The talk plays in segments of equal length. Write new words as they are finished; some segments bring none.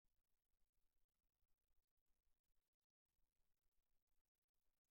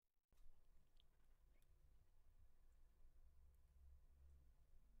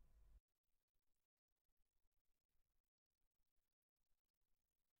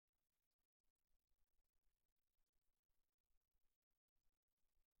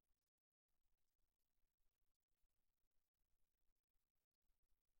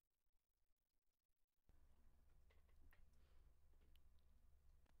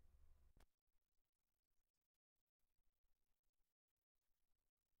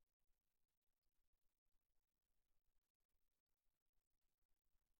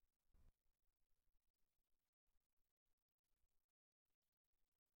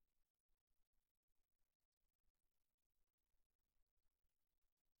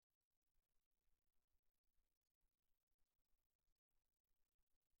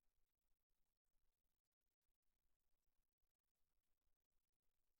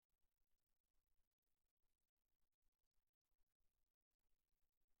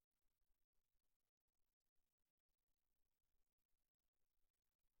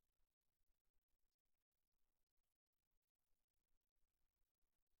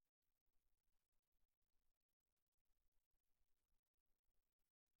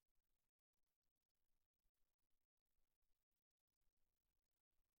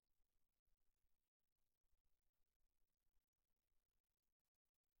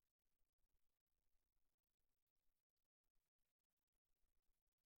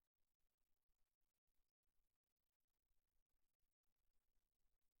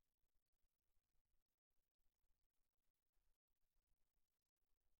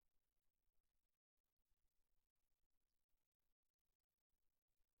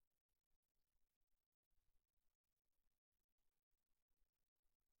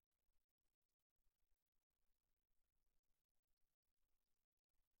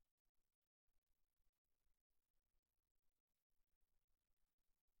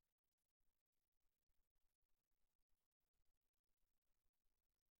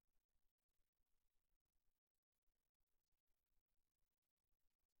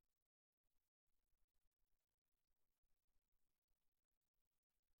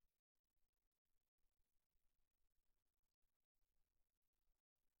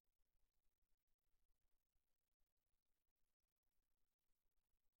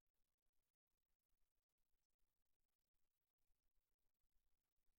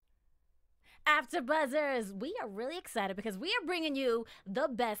After Buzzers, we are really excited because we are bringing you the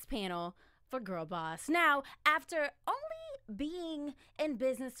best panel for Girl Boss. Now, after only being in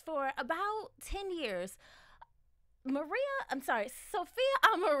business for about 10 years, Sophia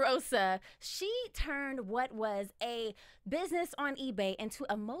Amoruso, she turned what was a business on eBay into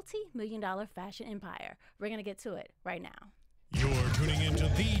a multi-million-dollar fashion empire. We're going to get to it right now. You're tuning into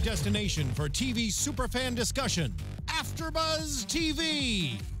the destination for TV superfan discussion, AFTERBUZZ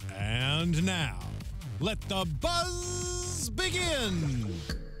TV. And now, let the buzz begin.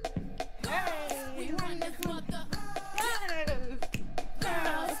 Hey, we run this mother.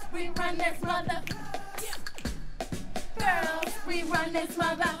 Girls, we run this mother. Girls, we run this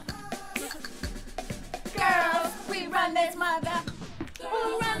mother. Girls, we run this mother.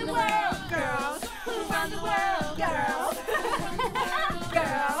 Who run the world? Girls. Who run the world? Girls.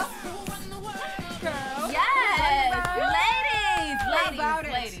 Girls. Girls. Yes,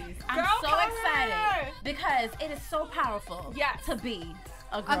 ladies. I'm Girl so power. excited because it is so powerful to be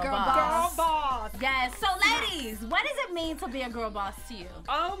a girl boss. Girl boss. Yes. So, ladies, what does it mean to be a girl boss to you?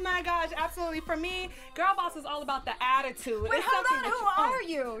 Oh my gosh, absolutely. For me, girl boss is all about the attitude. Wait, hold on. Who are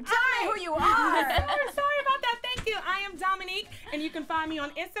you? Tell me who you are. Sorry about that. Thank you. I am Domonique, and you can find me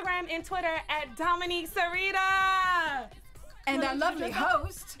on Instagram and Twitter at Domonique Cerita. And our lovely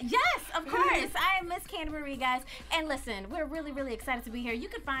host. Yes, of course. I am Miss Canterbury, guys. And listen, we're really, really excited to be here. You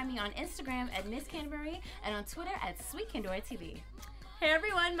can find me on Instagram at Miss Canterbury and on Twitter at Sweet Candoy TV. Hey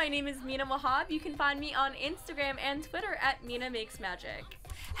everyone, my name is Mina Wahab. You can find me on Instagram and Twitter at Mina Makes Magic.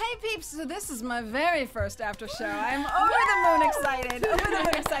 Hey peeps, so this is my very first after show. I'm over the moon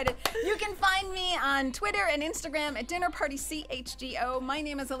excited. You can find me on Twitter and Instagram at DinnerPartyCHGO. My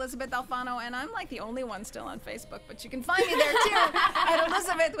name is Elysabeth Alfano, and I'm like the only one still on Facebook, but you can find me there too at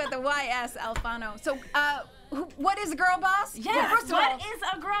Elysabeth with a YS Alfano. So, what is a girl boss? Yes, well, first of all, what is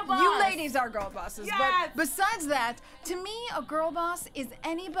a girl boss? You ladies are girl bosses. Yes. But besides that, to me, a girl boss is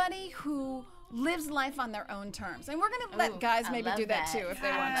anybody who lives life on their own terms. And we're going to let guys maybe do that too if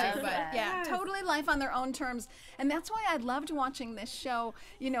they want to. But yeah, totally life on their own terms. And that's why I loved watching this show.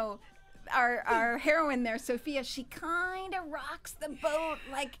 You know, our heroine there, Sophia, she kind of rocks the boat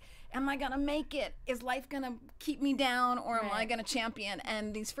like, am I gonna make it? Is life gonna keep me down, or am I gonna champion?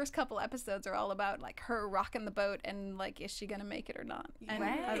 And these first couple episodes are all about like her rocking the boat and like, is she gonna make it or not? And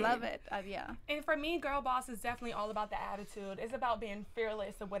I love it. Yeah. And for me, girl boss is definitely all about the attitude. It's about being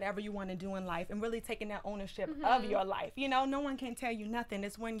fearless of whatever you want to do in life and really taking that ownership of your life. You know, no one can tell you nothing.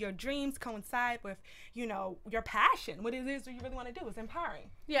 It's when your dreams coincide with, you know, your passion. What it is that you really want to do is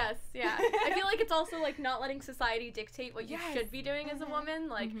empowering. Yes, yeah. I feel like it's also like not letting society dictate what you should be doing as a woman.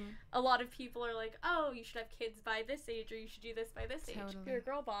 Like a lot of people are like, oh, you should have kids by this age or you should do this by this age. You're a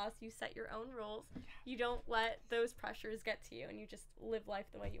girl boss. You set your own rules. You don't let those pressures get to you, and you just live life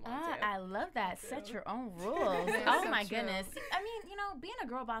the way you want to. I love that. Set your own rules. Oh my goodness. I mean, you know, being a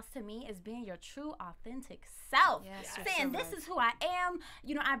girl boss to me is being your true, authentic self. Saying this is who I am.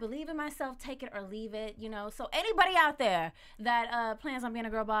 You know, I believe in myself. Take it or leave it. You know, so anybody out there that plans on being a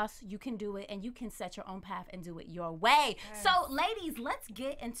girl boss, you can do it, and you can set your own path and do it your way. So, ladies, let's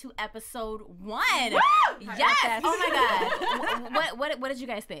get into episode 1. Woo! Yes. Oh my God. What did you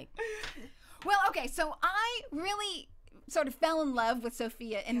guys think? Well, okay, so I really sort of fell in love with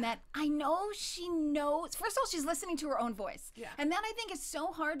Sophia in that I know she knows. First of all, she's listening to her own voice. And that I think is so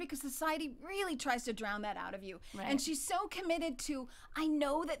hard because society really tries to drown that out of you. And she's so committed to, I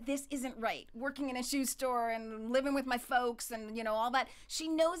know that this isn't right. Working in a shoe store and living with my folks and, you know, all that. She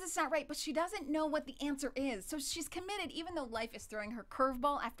knows it's not right, but she doesn't know what the answer is. So she's committed, even though life is throwing her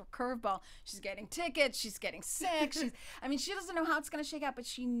curveball after curveball. She's getting tickets, she's getting sick. I mean, she doesn't know how it's going to shake out, but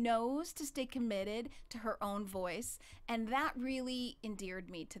she knows to stay committed to her own voice. And that really endeared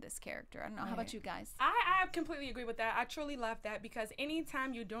me to this character. I don't know. How about you guys? I completely agree with that. I truly love that because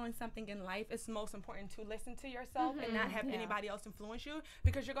anytime you're doing something in life, it's most important to listen to yourself and not have anybody else influence you,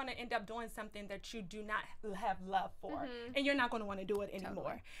 because you're going to end up doing something that you do not have love for, and you're not going to want to do it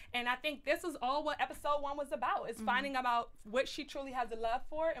anymore. And I think this is all what episode 1 was about, is finding about what she truly has a love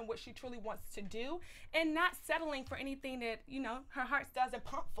for and what she truly wants to do, and not settling for anything that, you know, her heart doesn't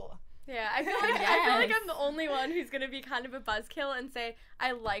pump for. Yeah, I feel like I'm the only one who's gonna be kind of a buzzkill and say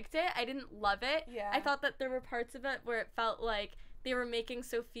I liked it. I didn't love it. I thought that there were parts of it where it felt like they were making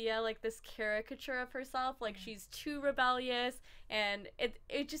Sophia like this caricature of herself, like she's too rebellious, and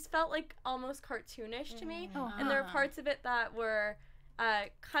it just felt like almost cartoonish to me. And there were parts of it that were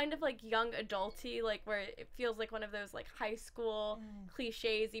kind of like young adulty, like where it feels like one of those like high school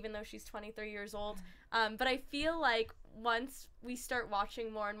cliches, even though she's 23 years old. But I feel like once we start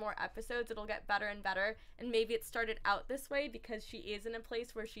watching more and more episodes, it'll get better and better. And maybe it started out this way because she is in a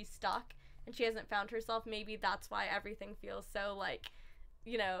place where she's stuck and she hasn't found herself, maybe that's why everything feels so like,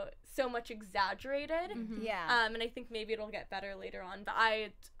 you know, so much exaggerated. Yeah. And I think maybe it'll get better later on, but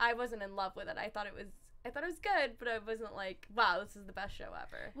I wasn't in love with it. I thought it was good, but I wasn't like, wow, this is the best show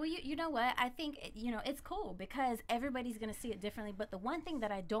ever. Well, you know what? I think, you know, it's cool because everybody's going to see it differently. But the one thing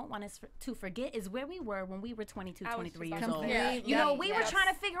that I don't want us to forget is where we were when we were 22, 23 years old. Yeah. You know, we were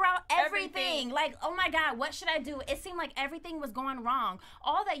trying to figure out everything. Like, oh my God, what should I do? It seemed like everything was going wrong.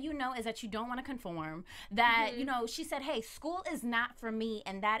 All that you know is that you don't want to conform. That, you know, she said, hey, school is not for me,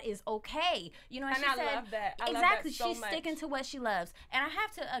 and that is okay. You know, and she said, love that. Exactly. Love that so she's much. sticking to what she loves. And I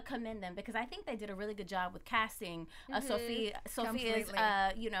have to commend them because I think they did a really good job with casting Sophia's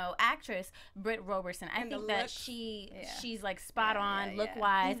you know, actress Britt Robertson. I think that she's like spot on, look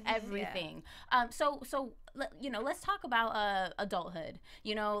wise, everything. So you know, let's talk about adulthood.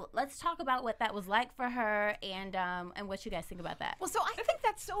 You know, let's talk about what that was like for her, and what you guys think about that. Well, so I think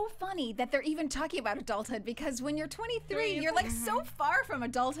that's so funny that they're even talking about adulthood, because when you're 23, you're like so far from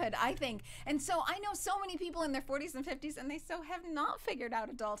adulthood, I think. And so I know so many people in their 40s and 50s, and they so have not figured out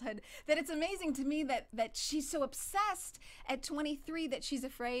adulthood, that it's amazing to me that she's so obsessed at 23 that she's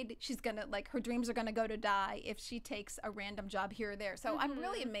afraid she's gonna, like, her dreams are gonna go to die if she takes a random job here or there. So I'm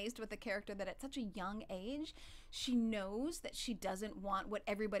really amazed with the character that at such a young age, she knows that she doesn't want what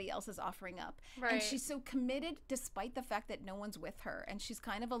everybody else is offering up. Right. And she's so committed despite the fact that no one's with her. And she's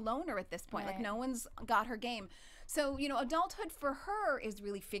kind of a loner at this point. Like, no one's got her game. So, you know, adulthood for her is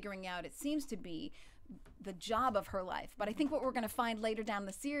really figuring out, it seems to be, the job of her life. But I think what we're going to find later down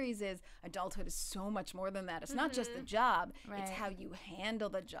the series is adulthood is so much more than that. It's not just the job, it's how you handle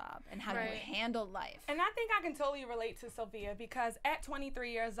the job and how you handle life. And I think I can totally relate to Sophia, because at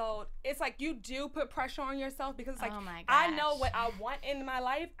 23 years old, it's like you do put pressure on yourself, because it's like, I know what I want in my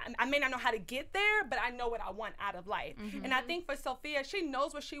life. I may not know how to get there, but I know what I want out of life. And I think for Sophia, she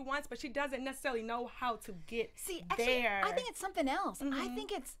knows what she wants, but she doesn't necessarily know how to get there. I think it's something else. I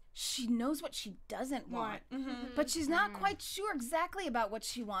think it's she knows what she doesn't want, but she's not quite sure exactly about what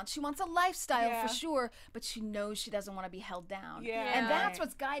she wants. She wants a lifestyle for sure, but she knows she doesn't want to be held down. And that's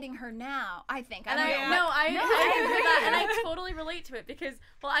what's guiding her now, I think. And I agree with that, and I totally relate to it, because,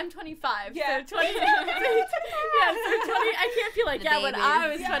 well, I'm 25, so 20, so 20, I can't be like, when I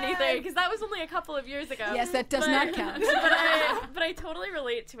was 23, because that was only a couple of years ago. Yes, that does not count. But I totally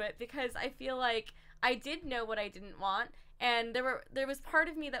relate to it, because I feel like I did know what I didn't want. And there was part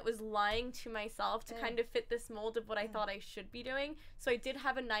of me that was lying to myself to kind of fit this mold of what I thought I should be doing. So I did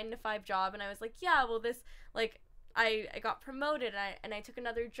have a 9-to-5 job, and I was like, yeah, well, this, like, I got promoted, and I took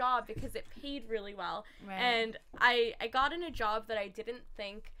another job because it paid really well. And I got in a job that I didn't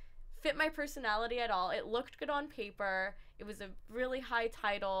think fit my personality at all. It looked good on paper. It was a really high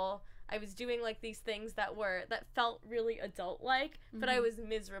title. I was doing like these things that felt really adult-like, but I was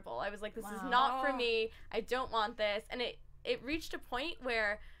miserable. I was like, this is not for me. I don't want this. And it reached a point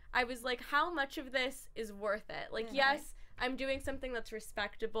where I was like, how much of this is worth it? Like, yes, I'm doing something that's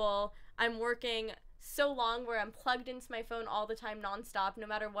respectable. I'm working so long where I'm plugged into my phone all the time, nonstop. No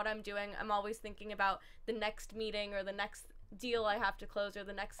matter what I'm doing, I'm always thinking about the next meeting or the next deal I have to close or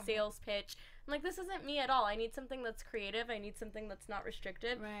the next sales pitch. I'm like, this isn't me at all. I need something that's creative. I need something that's not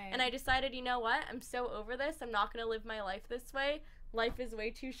restrictive. And I decided, you know what? I'm so over this. I'm not going to live my life this way. Life is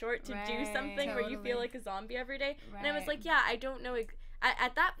way too short to do something where you feel like a zombie every day. And I was like, yeah, I don't know.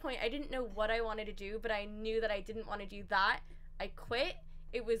 At that point, I didn't know what I wanted to do, but I knew that I didn't want to do that. I quit.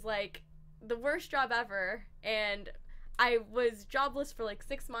 It was like the worst job ever. And I was jobless for like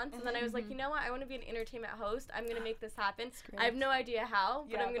 6 months. And then I was like, you know what? I want to be an entertainment host. I'm going to make this happen. I have no idea how,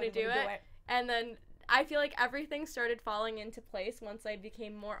 but I'm going to do it. And then I feel like everything started falling into place once I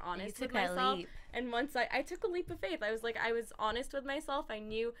became more honest with myself. And once I took a leap of faith. I was like, I was honest with myself. I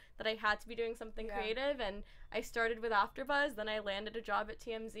knew that I had to be doing something creative, and I started with AFTERBUZZ. Then I landed a job at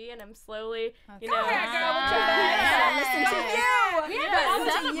TMZ, and I'm slowly, you know, listen to you.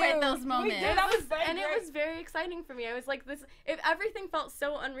 Celebrate those moments. And it was very exciting for me. I was like, if everything felt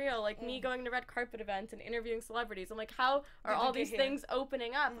so unreal, like me going to red carpet events and interviewing celebrities. I'm like, how are all these things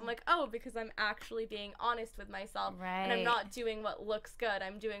opening up? I'm like, oh, because I'm actually being honest with myself, and I'm not doing what looks good.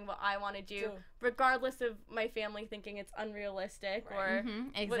 I'm doing what I want to do, regardless of my family thinking it's unrealistic or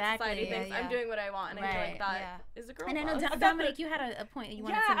what society thinks. I'm doing what I want, and I feel like that is a girl And I know, boss. Domonique, you had a point you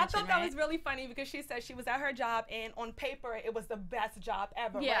wanted to mention, I thought that right? was really funny because she said she was at her job and on paper it was the best job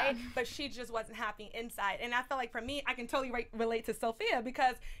ever, Yeah. right? But she just wasn't happy inside. And I feel like for me, I can totally relate to Sophia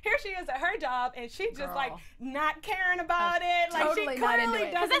because here she is at her job and she just like not caring about it. Like totally she not into clearly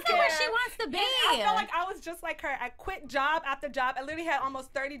it. doesn't That's care. not where she wants to be. And I felt like I was just like her. I quit job after job. I literally had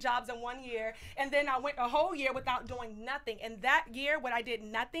almost 30 jobs in 1 year. And then I went a whole year without doing nothing. And that year when I did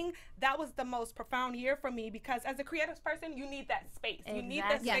nothing, that was the most profound year for me because as a creative person, you need that space. Exactly. You need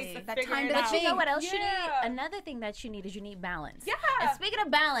that space to That figure time it to out. But you know what else Yeah. you need? Another thing that you need is you need balance. Yeah. And speaking of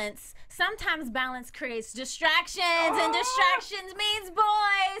balance, sometimes balance creates distractions, and distractions means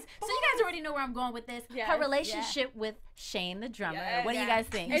boys. So you guys already know where I'm going with this. Yes. Her relationship with Shane the drummer. Yes. What do you guys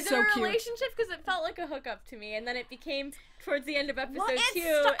think? Is so it a cute. relationship? Because it felt like a hookup to me, and then it became towards the end of episode Well, two. let's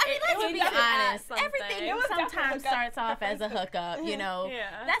it be was at honest. something. Everything It was sometimes definitely a starts off hookup. as a hookup, you know.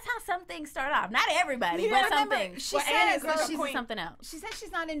 Yeah. That's how some things start off. Not everybody, Yeah, but some remember, things. she Well, says and that girls she's- do something else. She said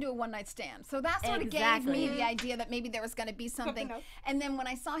she's not into a one-night stand. So that sort of Exactly. gave me the idea that maybe there was going to be something. else. And then when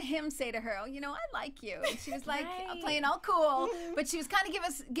I saw him say to her, oh, you know, I like you. And she was like, I'm Right. playing all cool. But she was kind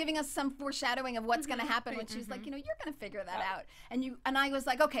of giving us some foreshadowing of what's going to happen when she's like, you know, you're going to figure that out. And I was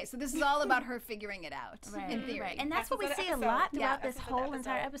like, okay, so this is all about her figuring it out in theory. Right. And that's what we Episode to see a episode. lot Yeah, throughout this episode to whole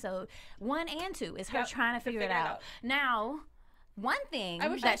entire episode. 1 and 2 is her Yep, trying to figure it out. Now, one thing I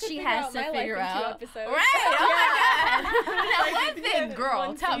wish I that could she figure has out to my life figure in 2 out. episodes. Right. Oh my God. Now, one Like, thing, girl,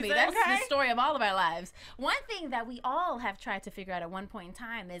 one tell me. season. That's Okay. the story of all of our lives. One thing that we all have tried to figure out at one point in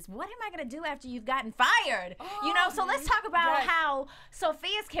time is, what am I going to do after you've gotten fired? You know, so let's talk about Yes. how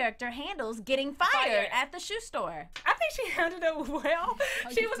Sophia's character handles getting fired at the shoe store. I think she handled it well.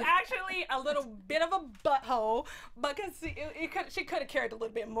 She was actually a little bit of a butthole because she could have cared a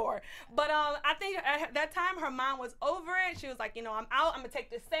little bit more. But I think at that time her mind was over it. She was like, you know, I'm out. I'm gonna take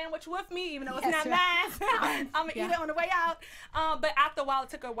this sandwich with me, even though it's not mine. I'm gonna eat it on the way out. But after a while, it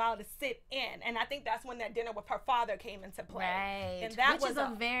took her a while to sit in, and I think that's when that dinner with her father came into play. Right. And that Which was is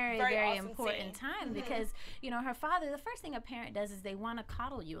a very, very awesome important scene. time because, you know, her father, the first thing a parent does is they want to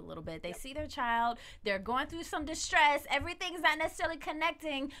coddle you a little bit. They see their child, they're going through some distress, everything's not necessarily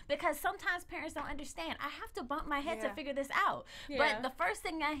connecting because sometimes parents don't understand. I have to bump my head to figure this out. But the first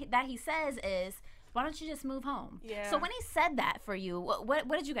thing that he says is, why don't you just move home? Yeah. So when he said that for you, what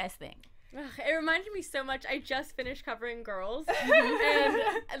did you guys think? Ugh, it reminded me so much. I just finished covering Girls,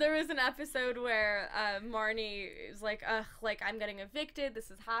 and there was an episode where Marnie was like, "Ugh, like I'm getting evicted. This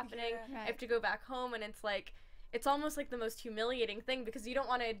is happening. I have to go back home." And it's like, it's almost like the most humiliating thing because you don't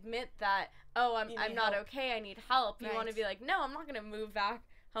want to admit that, oh, I'm not okay. I need help. You want to be like, no, I'm not gonna move back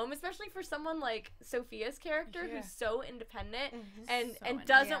home, especially for someone like Sophia's character who's so independent and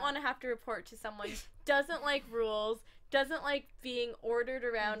doesn't want to have to report to someone, doesn't like rules, doesn't like being ordered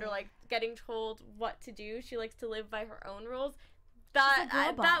around or like getting told what to do. She likes to live by her own rules.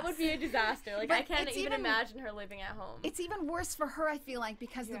 That would be a disaster. Like, But I can't it's even even- imagine her living at home. It's even worse for her, I feel like,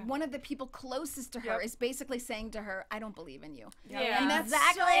 because one of the people closest to her is basically saying to her, I don't believe in you. Yeah. And that's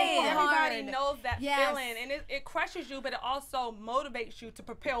Exactly. so hard. Everybody knows that Yes. feeling, and it crushes you, but it also motivates you to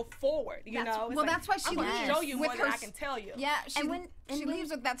propel forward. You know, It's well, like, that's why she I'm gonna leaves show you with more her than I can tell you. Yeah, she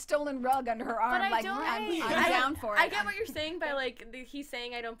leaves with that stolen rug under her arm. But I like, don't. I'm I- down for it. I get what you're saying by like he's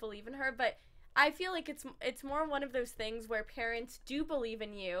saying I don't believe in her, but I feel like it's more one of those things where parents do believe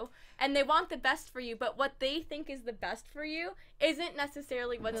in you and they want the best for you, but what they think is the best for you isn't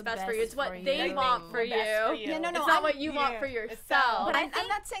necessarily what's The best for you. It's what best for they you. want for you. Yeah, no, It's not what you yeah, want for it's yourself. But I'm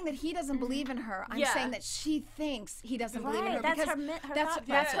not saying that he doesn't believe in her. I'm Yeah. saying that she thinks he doesn't believe in her That's because her that's thought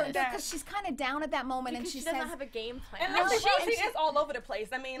her process. because she's kind of down at that moment because and she says, doesn't have a game plan. And let's be real, she is all over the place.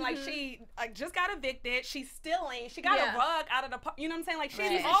 I mean, like she just got evicted. She's stealing. She got a rug out of the. You know what I'm saying? Like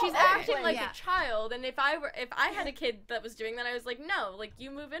she's all She's over acting the like place. a child, and if I had a kid that was doing that, I was like, no, like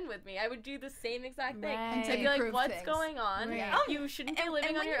you move in with me. I would do the same exact thing. Right. I'd Until be you like, prove what's things. going on? Right. You shouldn't be And living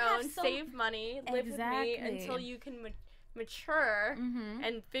on when your you have own. so- Save money, live with me until you can mature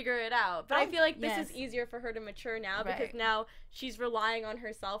and figure it out. But I feel like this is easier for her to mature now because now she's relying on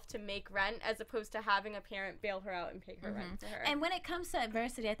herself to make rent as opposed to having a parent bail her out and pay her rent to her. And when it comes to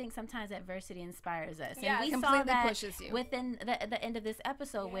adversity, I think sometimes adversity inspires us. Yeah, and we saw completely that pushes you. within the end of this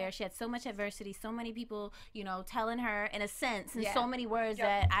episode where she had so much adversity, so many people, you know, telling her in a sense in so many words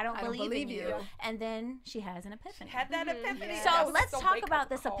that I don't believe in you. And then she has an epiphany. Had that epiphany. So That was let's the talk wake-up about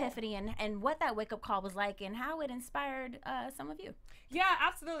this call. epiphany and what that wake-up call was like and how it inspired some of you. Yeah,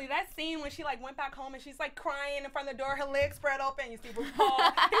 absolutely. That scene when she like went back home and she's like crying in front of the door, her legs spread open. You see RuPaul.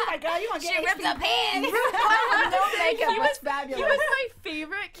 He was like, girl, you gonna get She ripped her pants. RuPaul no makeup was fabulous. He was my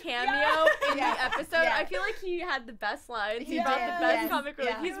favorite cameo in the episode. I feel like he had the best lines. He brought the best comic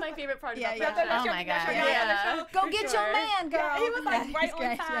relief. He's my favorite part of that. Oh my God. Go get your man, girl. He was like right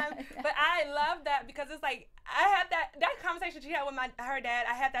on time. But I love that because it's like I had that conversation she had with her dad.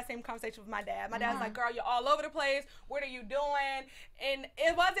 I had that same conversation with my dad. My dad was like, girl, you're all over the place. What are you doing? And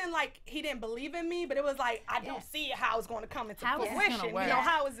it wasn't like he didn't believe in me, but it was like, I don't see how it's going to come into fruition. You know,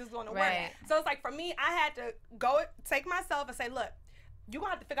 how is this going to work? So it's like, for me, I had to take myself and say, look, you're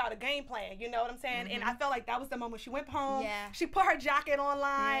going to have to figure out a game plan, you know what I'm saying? And I felt like that was the moment she went home. She put her jacket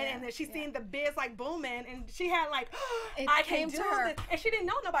online, and then she seen the biz like booming, and she had like, I can do this. And she didn't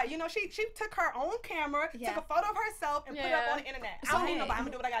know nobody. You know, she took her own camera, took a photo of herself, and put it up on the internet. I don't need nobody. I'm going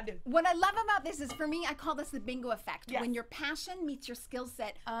to do what I got to do. What I love about this is, for me, I call this the bingo effect. When your passion meets your skill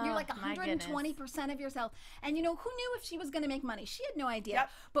set, you're like 120% of yourself. And you know, who knew if she was going to make money? She had no idea.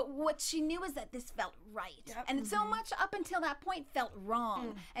 But what she knew is that this felt right. And so much up until that point felt wrong.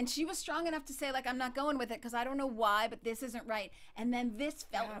 And she was strong enough to say, like, I'm not going with it because I don't know why, but this isn't right. And then this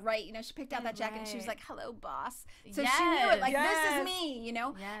felt right. You know, she picked out that jacket and she was like, hello, boss. So she knew it, like, this is me, you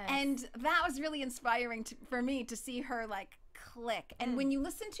know? And that was really inspiring for me to see her, like, click. And when you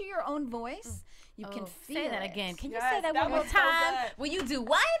listen to your own voice, you can feel it. Say that again. Can you say that one more time? Will you do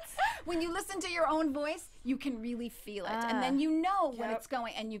what? When you listen to your own voice, you can really feel it. And then you know when it's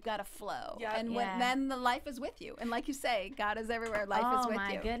going, and you've got to flow. And then the life is with you. And like you say, God is everywhere. Life is with you. Oh,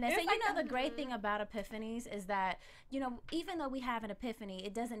 my goodness. And you know, the great thing about epiphanies is that, you know, even though we have an epiphany,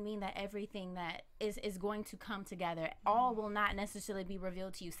 it doesn't mean that everything that is going to come together. All will not necessarily be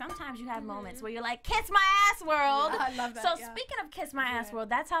revealed to you. Sometimes you have moments where you're like, kiss my ass, world. I love that. So speaking of kiss my ass, world,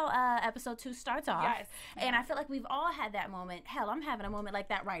 that's how episode 2 starts off. And I feel like we've all had that moment. Hell, I'm having a moment like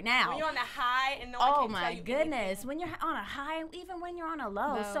that right now. When you're on a high and no one can tell you my goodness. When you're on a high, even when you're on a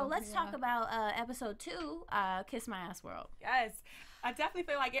low. So let's talk about episode 2, Kiss My Ass World. Yes. I definitely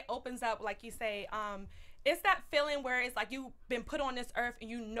feel like it opens up, like you say, it's that feeling where it's like you've been put on this earth and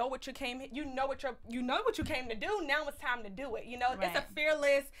you know what you came to do. Now it's time to do it. You know, it's a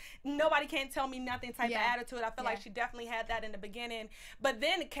fearless, nobody can't tell me nothing type of attitude. I feel like she definitely had that in the beginning. But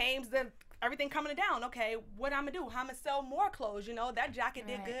then it came everything coming down. Okay, what I'm gonna do? How I'm gonna sell more clothes? You know, that jacket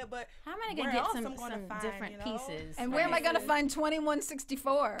did good, but how am I gonna get some different pieces? And where am I gonna find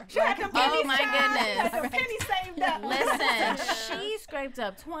 2164? Oh my goodness! Some pennies saved up. Listen, she scraped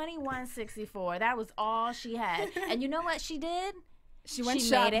up 2164. That was all she had. And you know what she did? She went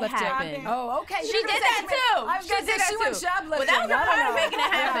shoplifting. Oh, okay. She did that too. I was going to say she went shoplifting. Well, that was part of making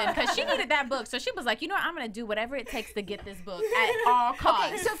it happen because she needed that book. So she was like, you know what? I'm going to do whatever it takes to get this book at all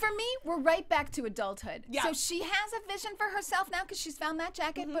costs. Okay, so for me, we're right back to adulthood. So she has a vision for herself now because she's found that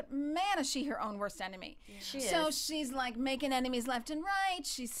jacket, but man, is she her own worst enemy. So she's like making enemies left and right.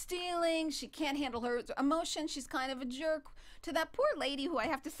 She's stealing. She can't handle her emotions. She's kind of a jerk to that poor lady who I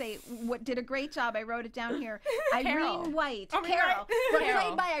have to say did a great job. I wrote it down here. Irene White. Carol.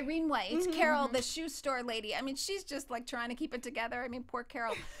 Played by Irene White. Carol, the shoe store lady. I mean, she's just like trying to keep it together. I mean, poor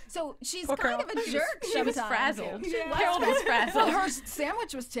Carol. So she's kind of a jerk. She was frazzled. Carol was frazzled. Well, her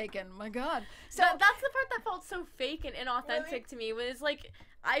sandwich was taken. My God. So that's the part that felt so fake and inauthentic to me. Was like,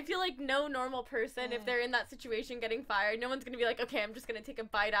 I feel like no normal person, if they're in that situation getting fired, no one's going to be like, okay, I'm just going to take a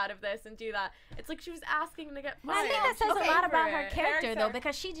bite out of this and do that. It's like she was asking to get fired. I think that says a lot about her character, though,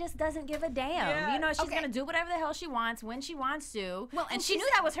 because she just doesn't give a damn. You know, she's going to do whatever the hell she wants when she wants to. Well, and she knew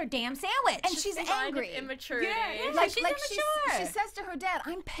that was her damn sandwich. And she's angry. Immaturity. She's immature. She says to her dad,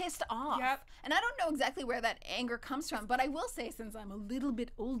 I'm pissed off. And I don't know exactly where that anger comes from, but I will say, since I'm a little bit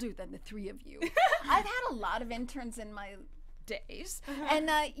older than the three of you, I've had a lot of interns in my days, and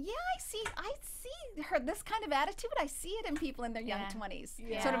I see her this kind of attitude. I see it in people in their young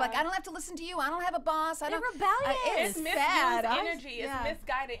 20s. Sort of like, I don't have to listen to you. I don't have a boss. They're rebellious. It's misused energy. It's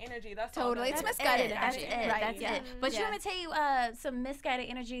misguided energy. That's totally. It's misguided energy. That's it. But you want me to tell you some misguided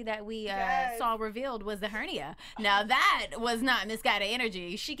energy that we saw revealed was the hernia. Now that was not misguided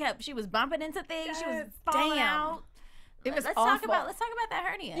energy. She was bumping into things. She was falling out. It was let's awful. talk about that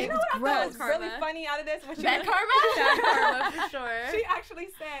hernia. You know what I thought was really funny out of this? Bad karma? Bad karma, for sure. She actually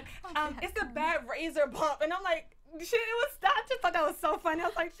said, it's a bad razor bump. And I'm like, I just thought that was so funny. I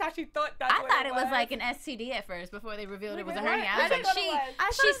was like, she thought that's what it was. I thought it was like an STD at first before they revealed it was a hernia. I was like,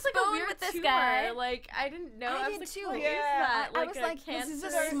 she spooned with this guy. Like, I didn't know. I did too. What is that? I was like, this is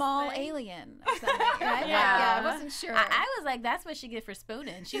a small alien or something. I wasn't sure. I was like, that's what she get for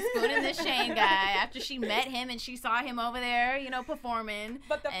spooning. She's spooning this Shane guy after she met him and she saw him over there, you know, performing.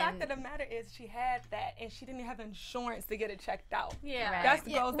 But the fact of the matter is she had that and she didn't have insurance to get it checked out. Yeah. That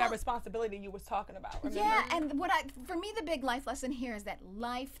goes that responsibility you was talking about, remember? Yeah, and what for me, the big life lesson here is that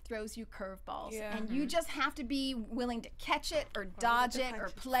life throws you curveballs, and you just have to be willing to catch it or dodge it or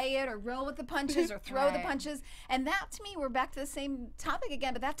play it or roll with the punches or throw the punches. And that, to me, we're back to the same topic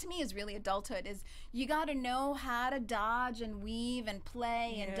again, but that to me is really adulthood, is you got to know how to dodge and weave and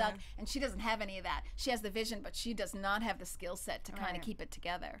play and duck. And she doesn't have any of that. She has the vision, but she does not have the skill set to kind of keep it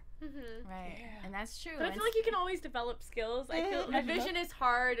together. And that's true. But I feel like you can always develop skills. I feel the vision is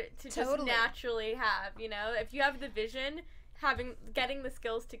hard to just naturally have, you know? If you have the vision, getting the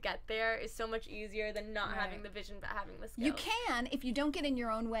skills to get there is so much easier than not having the vision but having the skills. You can if you don't get in your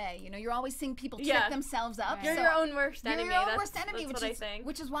own way. You know, you're always seeing people trip themselves up. You're your own worst enemy. You're your own worst enemy,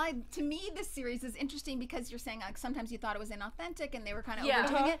 which is why, to me, this series is interesting, because you're saying like sometimes you thought it was inauthentic and they were kind of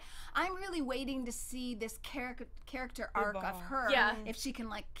overdoing it. I'm really waiting to see this character arc of her, if she can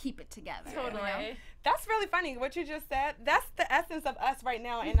like keep it together. Totally. You know? That's really funny what you just said. That's the essence of us right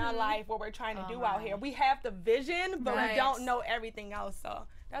now in our life, what we're trying to do out here. We have the vision, but we don't know everything else. So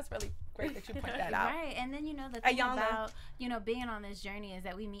that's really great that you point that out. Right, and then, you know, the thing about, you know, being on this journey is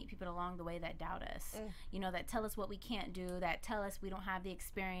that we meet people along the way that doubt us, you know, that tell us what we can't do, that tell us we don't have the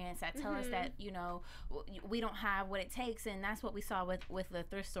experience, that tell us that, you know, we don't have what it takes. And that's what we saw with the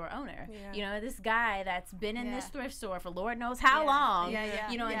thrift store owner. You know, this guy that's been in this thrift store for Lord knows how long,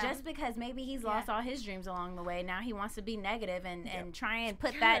 you know, and just because maybe he's lost all his dreams along the way, now he wants to be negative and try and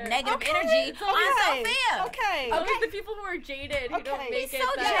put that negative energy on Sophia. Like the people who are jaded, who don't make it. So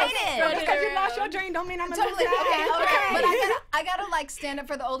jaded. Just because you lost your dream don't mean I'm totally but I gotta like stand up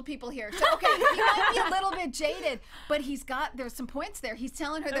for the old people here. So he might be a little bit jaded, but there's some points there. He's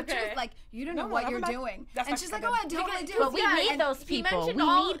telling her the truth, like, you don't know what you're doing, and she's like, oh, I totally do. But we need those people. We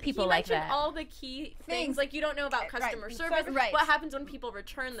need people like that. He mentioned all the key things, like you don't know about customer service, what happens when people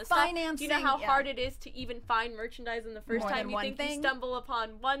return the financing, stuff. Do you know how hard it is to even find merchandise in the first time? You think you stumble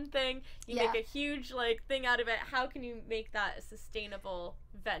upon one thing, you make a huge like thing out of it. How can you make that a sustainable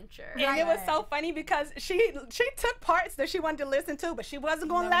venture? And it was so funny because she took parts that she wanted to listen to, but she wasn't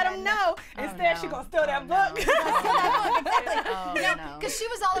going to let them know. Instead, she going to steal that book. Because she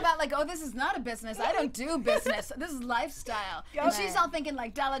was all about like, oh, this is not a business. I don't do business. This is lifestyle. And she's all thinking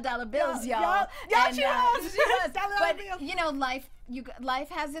like dollar bills, y'all. Yeah, she was. But you know, life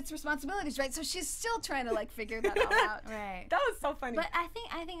has its responsibilities, right? So she's still trying to like figure that all out. Right. That was so funny. But I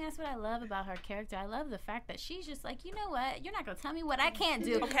think that's what I love about her character. I love the fact that she's just like, you know what? You're not gonna tell me what I can't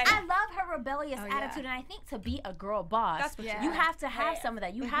do. I love her rebellious attitude, and I think to be a girl boss, you have to have some of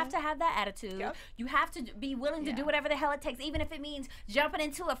that. You have to have that attitude. You have to be willing to do whatever the hell it takes, even if it means jumping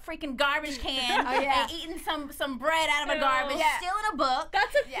into a freaking garbage can and eating some bread out of a garbage, stealing a book.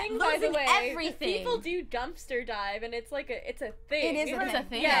 That's a thing, by the way. Everything. People do dumpster dive, and it's like it's a thing. It is a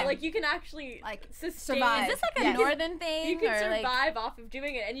thing. Yeah, like you can actually like sustain. Survive. Is this like a northern thing? You can survive off of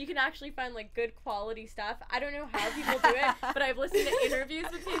doing it, and you can actually find like good quality stuff. I don't know how people do it, but I've listened to interviews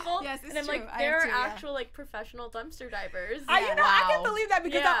with people, and I'm like, there are actual like professional dumpster divers. You know, I can't believe that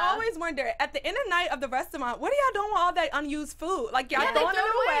because I always wonder at the end of the night of the restaurant, what are y'all doing with all that unused food? Like y'all throwing it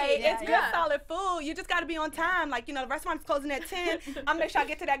away. It's good solid food. You just got to be on time. Like, you know, the restaurant's closing at 10. I'll make sure I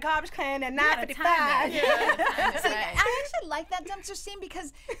get to that garbage can at 9:55. I actually like that dumpster scene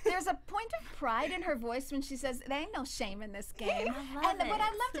because there's a point of pride in her voice when she says, there ain't no shame in this game. What I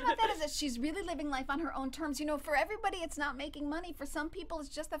loved about that is that she's really living life on her own terms. You know, for everybody, it's not making money. For some people, it's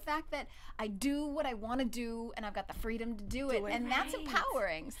just the fact that I do what I want to do, and I've got the freedom to do it. And that's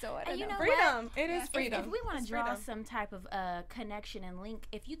empowering. So I don't know. Freedom. It is freedom. If we want to draw some type of connection and link,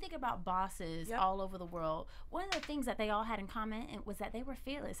 if you think about bosses all over the world, one of the things that they all had in common was that they were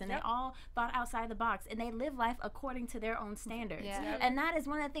fearless, and they all thought outside the box, and they live life according to their own standards. And that is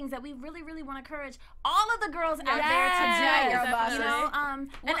one of the things that we really, really want to encourage all of the girls out there to do. You know, and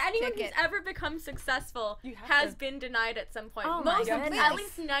anyone who's ever become successful has been denied at some point. Oh Most, at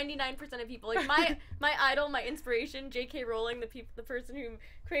least 99% of people. Like my idol, my inspiration, J.K. Rowling, the person who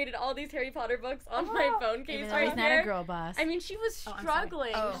created all these Harry Potter books on my phone case right here. Not a girl boss. I mean, she was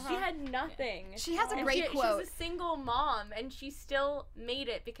struggling. She had nothing. She has a great quote. She's a single mom, and she still made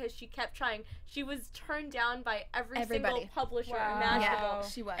it because she kept trying. She was turned down by every single publisher imaginable.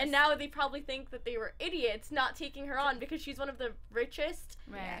 She was. And now they probably think that they were idiots not taking her on because she's one of the richest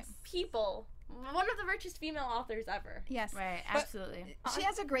people. One of the richest female authors ever. Yes. Right, absolutely. She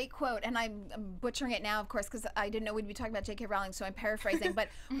has a great quote, and I'm butchering it now, of course, because I didn't know we'd be talking about J.K. Rowling, so I'm paraphrasing. But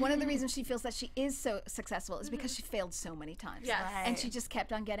one of the reasons she feels that she is so successful is because she failed so many times. Yes. And she just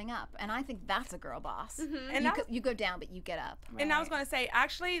kept on getting up. And I think that's a girl boss. And you go down, but you get up. And I was going to say,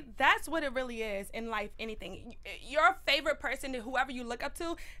 actually, that's what it really is in life, anything. Your favorite person, whoever you look up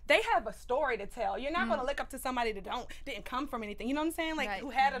to, they have a story to tell. You're not going to look up to somebody that didn't come from anything. You know what I'm saying? Like,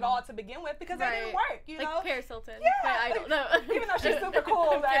 who had it all to begin with, because that didn't work, you know? Like Paris Hilton. Yeah. But I don't know. Even though she's super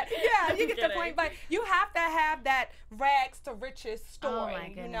cool, but yeah, you get the point. But you have to have that rags to riches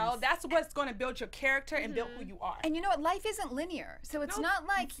story, you know? That's what's going to build your character and build who you are. And you know what? Life isn't linear. So it's not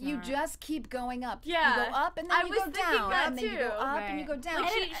like you just keep going up. Yeah. You go up and then you go down. And then you go up and you go down.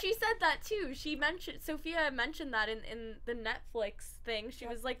 Like she said that too. She mentioned, Sophia mentioned that in the Netflix thing. She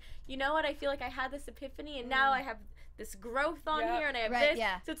was like, you know what? I feel like I had this epiphany and now I have this growth on here and I have this.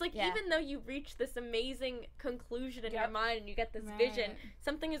 So it's like even though you reach this amazing conclusion in your mind and you get this vision,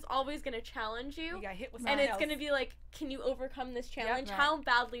 something is always going to challenge you. You got hit with and it's going to be like, can you overcome this challenge? How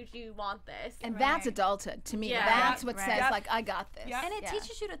badly do you want this? And that's adulthood to me. That's what says like, I got this. And it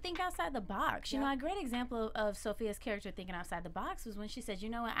teaches you to think outside the box. You know, a great example of Sophia's character thinking outside the box was when she said, you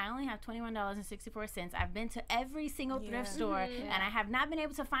know what, I only have $21.64. I've been to every single thrift store and I have not been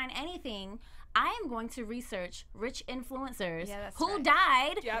able to find anything. I am going to research rich influencers who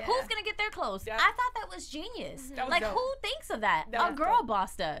died, who's going to get their clothes. I thought that was genius. Like, who thinks of that? A girl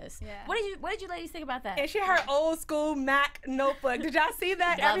boss does. What did you ladies think about that? And she had her old school Mac notebook. Did y'all see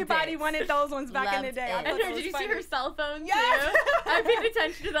that? Everybody wanted those ones back in the day. And did you see her cell phone too? I paid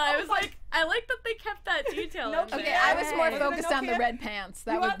attention to that. I was like, I like that they kept that detail. Okay, I was more focused on the red pants.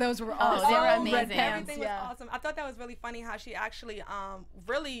 Those were awesome. They were amazing. Everything was awesome. I thought that was really funny how she actually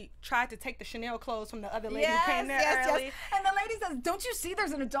really tried to take the Chanel clothes from the other lady who came there early. And the lady says, don't you see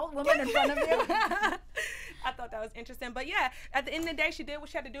there's an adult woman in front of you? I thought that was interesting. But yeah, at the end of the day, she did what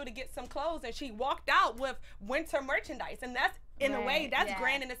she had to do to get some clothes, and she walked out with winter merchandise. And that's, in a way, that's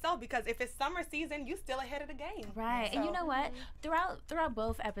grand in itself, because if it's summer season, you still ahead of the game. Right. So, and you know what? Throughout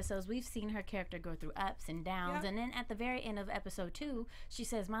both episodes, we've seen her character go through ups and downs. And then at the very end of episode 2, she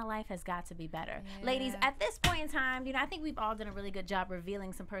says, my life has got to be better. Ladies, at this point in time, you know, I think we've all done a really good job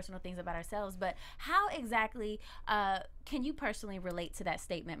revealing some personal things about ourselves, but how exactly can you personally relate to that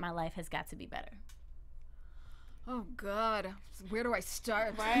statement, my life has got to be better? Oh God, where do I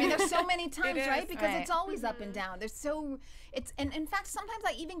start? I mean, there's so many times, right? Because it's always up and down. And in fact, sometimes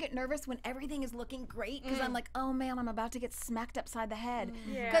I even get nervous when everything is looking great, because I'm like, oh man, I'm about to get smacked upside the head.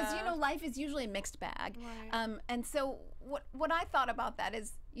 Because you know, life is usually a mixed bag. And so what I thought about that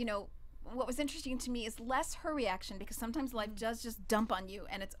is, you know, what was interesting to me is less her reaction, because sometimes life does just dump on you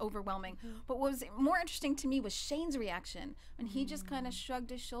and it's overwhelming. But what was more interesting to me was Shane's reaction, when he just kind of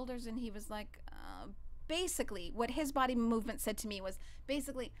shrugged his shoulders and he was like, basically, what his body movement said to me was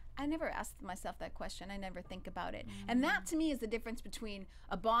basically, I never asked myself that question. I never think about it. And that to me is the difference between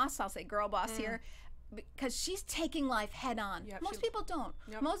a boss, I'll say girl boss here, because she's taking life head on. Most people don't.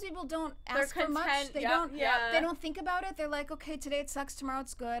 Most people don't ask for much. They don't. They don't think about it. They're like, okay, today it sucks, tomorrow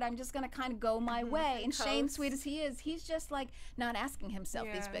it's good. I'm just gonna kind of go my way. And Shane, sweet as he is, he's just like not asking himself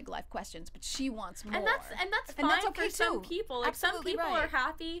these big life questions, but she wants more. And that's fine okay for some people. Like some people are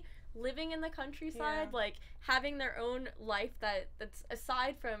happy living in the countryside, like having their own life that's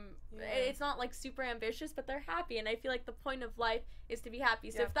aside from it's not like super ambitious, but they're happy. And I feel like the point of life is to be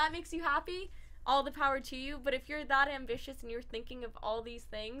happy. So if that makes you happy, all the power to you. But if you're that ambitious and you're thinking of all these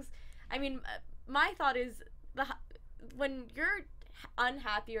things, I mean, my thought is when you're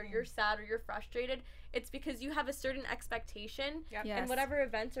unhappy or you're sad or you're frustrated, it's because you have a certain expectation, and whatever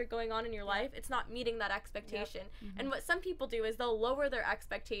events are going on in your life, it's not meeting that expectation. And what some people do is they'll lower their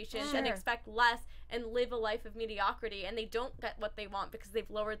expectations and expect less and live a life of mediocrity, and they don't get what they want because they've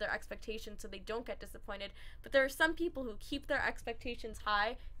lowered their expectations, so they don't get disappointed. But there are some people who keep their expectations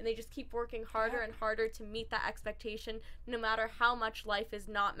high, and they just keep working harder and harder to meet that expectation, no matter how much life is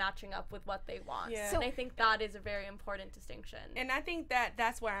not matching up with what they want. So, and I think that is a very important distinction. And I think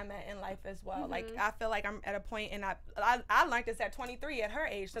that's where I'm at in life as well. Like, I feel like I'm at a point, and I learned this at 23 at her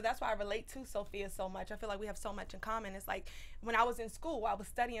age, so that's why I relate to Sophia so much. I feel like we have so much in common. It's like when I was in school, I was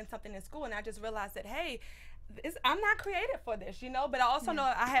studying something in school, and I just realized that, hey, I'm not created for this, you know, but I also know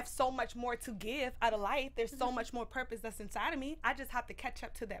I have so much more to give out of life. There's so much more purpose that's inside of me. I just have to catch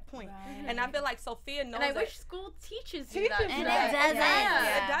up to that point. And I feel like Sophia knows. And I wish school teaches you that. And it doesn't.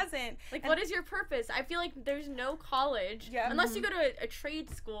 It doesn't. Like, what is your purpose? I feel like there's no college, unless you go to a trade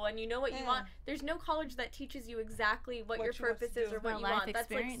school and you know what you want. There's no college that teaches you exactly what your purpose is or what you want.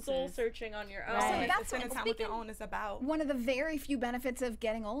 That's like soul searching on your own. So that's what time with your own is about. One of the very few benefits of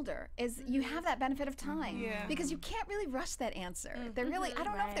getting older is you have that benefit of time. Because you can't really rush that answer. There really, I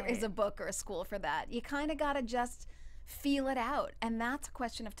don't know if there is a book or a school for that. You kind of got to just feel it out, and that's a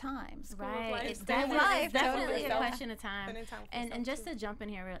question of time. It's definitely a question of time. And just to jump in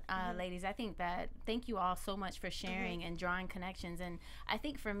here, ladies, I think that thank you all so much for sharing and drawing connections. And I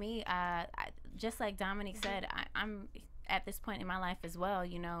think for me, just like Domonique said, I'm at this point in my life as well.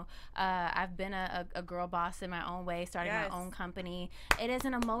 You know, I've been a girl boss in my own way, starting my own company. It is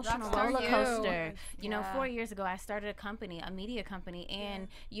an emotional roller coaster. You know, 4 years ago I started a company, a media company, and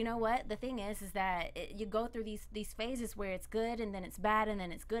you know what? The thing is that you go through these phases where it's good and then it's bad and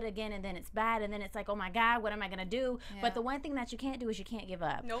then it's good again and then it's bad and then it's like, oh my God, what am I gonna do? But the one thing that you can't do is you can't give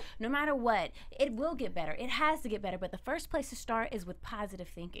up. Nope. No matter what, it will get better. It has to get better. But the first place to start is with positive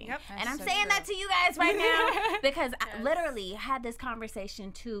thinking. Yep. And I'm saying that to you guys right now because I literally had this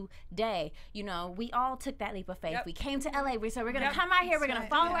conversation today. You know, we all took that leap of faith. We came to LA. We said we're gonna come out here. We're gonna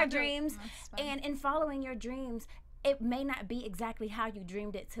follow our dreams. And in following your dreams, it may not be exactly how you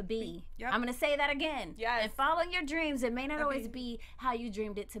dreamed it to be. I'm going to say that again. And following your dreams, it may not always be how you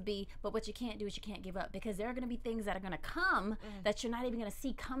dreamed it to be, but what you can't do is you can't give up, because there are going to be things that are going to come that you're not even going to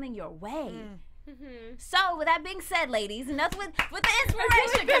see coming your way. So, with that being said, ladies, enough with the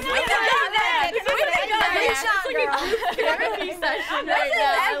inspiration, because we can go there. We can go there. It's like a therapy session right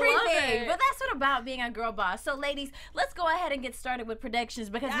now. Everything. But that's what about being a girl boss. So, ladies, let's go ahead and get started with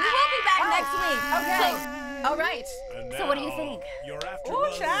predictions, because we will be back next week. Okay. All right. So, what do you think? Your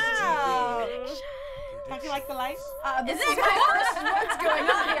AFTERBUZZ. Don't you like the lights? This is what's going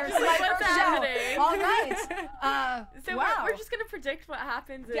on here. It's my first show. All right. So we're just going to predict what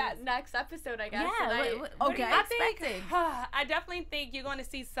happens in next episode, I guess. Yeah. What are you expecting? I definitely think you're going to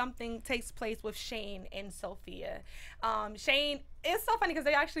see something takes place with Shane and Sophia. Shane, it's so funny because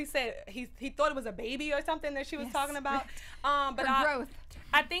they actually said he thought it was a baby or something that she was talking about. But growth.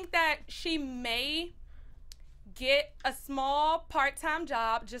 I think that she may get a small part-time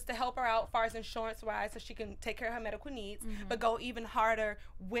job just to help her out as far as insurance-wise, so she can take care of her medical needs, but go even harder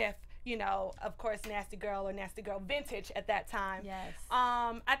with, you know, of course, Nasty Girl or Nasty Girl Vintage at that time.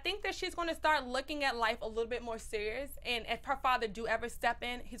 I think that she's going to start looking at life a little bit more serious, and if her father do ever step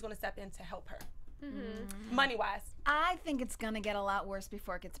in, he's going to step in to help her. Money-wise. I think it's going to get a lot worse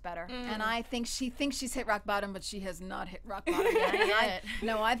before it gets better. And I think she thinks she's hit rock bottom, but she has not hit rock bottom yet.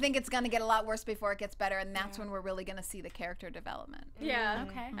 No, I think it's going to get a lot worse before it gets better, and that's when we're really going to see the character development. Yeah.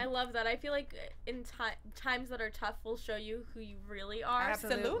 Okay. I love that. I feel like in times that are tough will show you who you really are.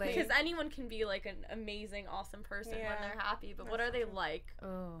 Absolutely. Because anyone can be like an amazing, awesome person when they're happy, but what are they like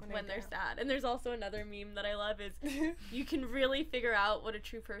when they're sad? And there's also another meme that I love is you can really figure out what a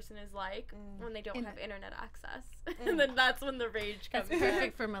true person is like when they don't have internet access. And then that's when the rage comes. That's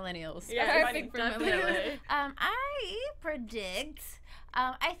perfect for millennials. Yeah, perfect for millennials. I predict.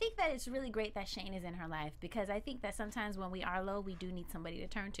 I think that it's really great that Shane is in her life, because I think that sometimes when we are low, we do need somebody to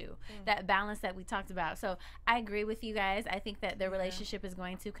turn to. That balance that we talked about. So I agree with you guys. I think that their relationship is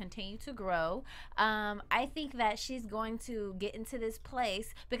going to continue to grow. I think that she's going to get into this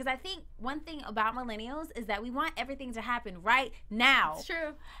place, because I think one thing about millennials is that we want everything to happen right now. It's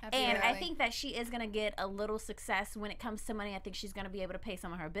true. And I think that she is going to get a little success when it comes to money. I think she's going to be able to pay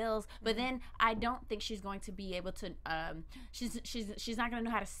some of her bills, but then I don't think she's going to be able to. She's not going to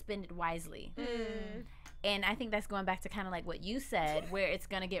know how to spend it wisely. And I think that's going back to kind of like what you said, where it's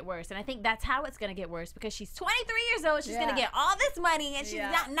going to get worse. And I think that's how it's going to get worse, because she's 23 years old. She's going to get all this money, and she's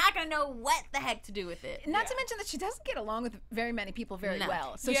not going to know what the heck to do with it. Not to mention that she doesn't get along with very many people very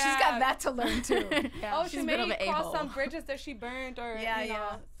well. So she's got that to learn, too. Oh, she may cross some bridges that she burned, or you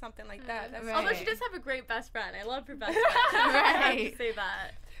know, something like that. That's Although she does have a great best friend. I love her best friend. I have to say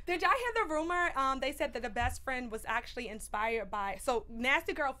that. Did y'all hear the rumor? They said that the best friend was actually inspired by, so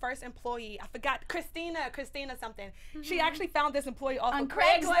Nasty Girl first employee, I forgot, Christina something. She actually found this employee off of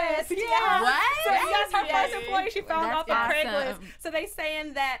Craigslist. Yeah. What? So yes, her first employee she found off of Craigslist. So they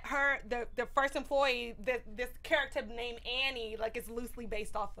saying that the first employee, this character named Annie, like, is loosely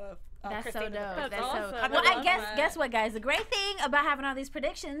based off of That's Christina. so dope. That's awesome. Well, I guess what, guys? The great thing about having all these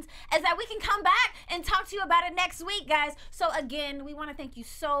predictions is that we can come back and talk to you about it next week, guys. So again, we want to thank you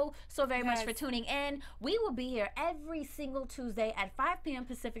so very much for tuning in. We will be here every single Tuesday at 5 p.m.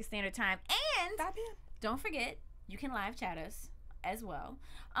 Pacific Standard Time, and 5 p.m. Don't forget, you can live chat us as well.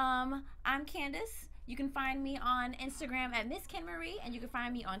 I'm Candice. You can find me on Instagram at Miss Ken Marie, and you can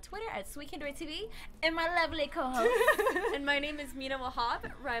find me on Twitter at SweetKendra TV, and my lovely co-host. And my name is Mina Wahab,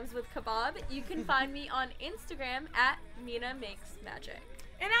 rhymes with kebab. You can find me on Instagram at Mina Makes Magic.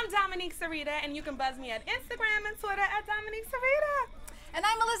 And I'm Domonique Cerita, and you can buzz me at Instagram and Twitter at Domonique Cerita. And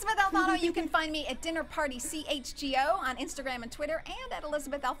I'm Elysabeth Alfano. You can find me at Dinner Party CHGO on Instagram and Twitter, and at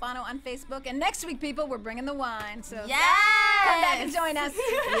Elysabeth Alfano on Facebook. And next week, people, we're bringing the wine. So come back and join us.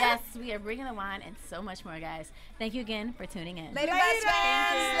 Yes, we are bringing the wine and so much more, guys. Thank you again for tuning in. Later, best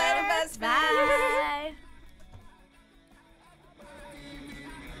fans. Later, best fans.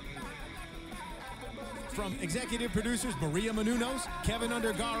 Bye. From executive producers Maria Menounos, Kevin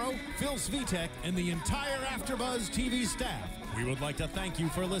Undergaro, Phil Svitek, and the entire AfterBuzz TV staff, we would like to thank you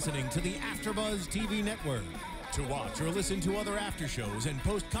for listening to the AfterBuzz TV network. To watch or listen to other after shows and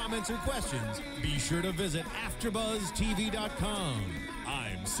post comments or questions, be sure to visit AfterBuzzTV.com.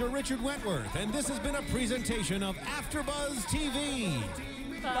 I'm Sir Richard Wentworth, and this has been a presentation of AfterBuzz TV.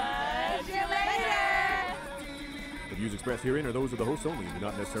 Buzz you later! The views expressed herein are those of the hosts only and do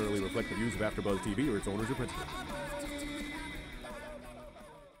not necessarily reflect the views of AfterBuzz TV or its owners or principals.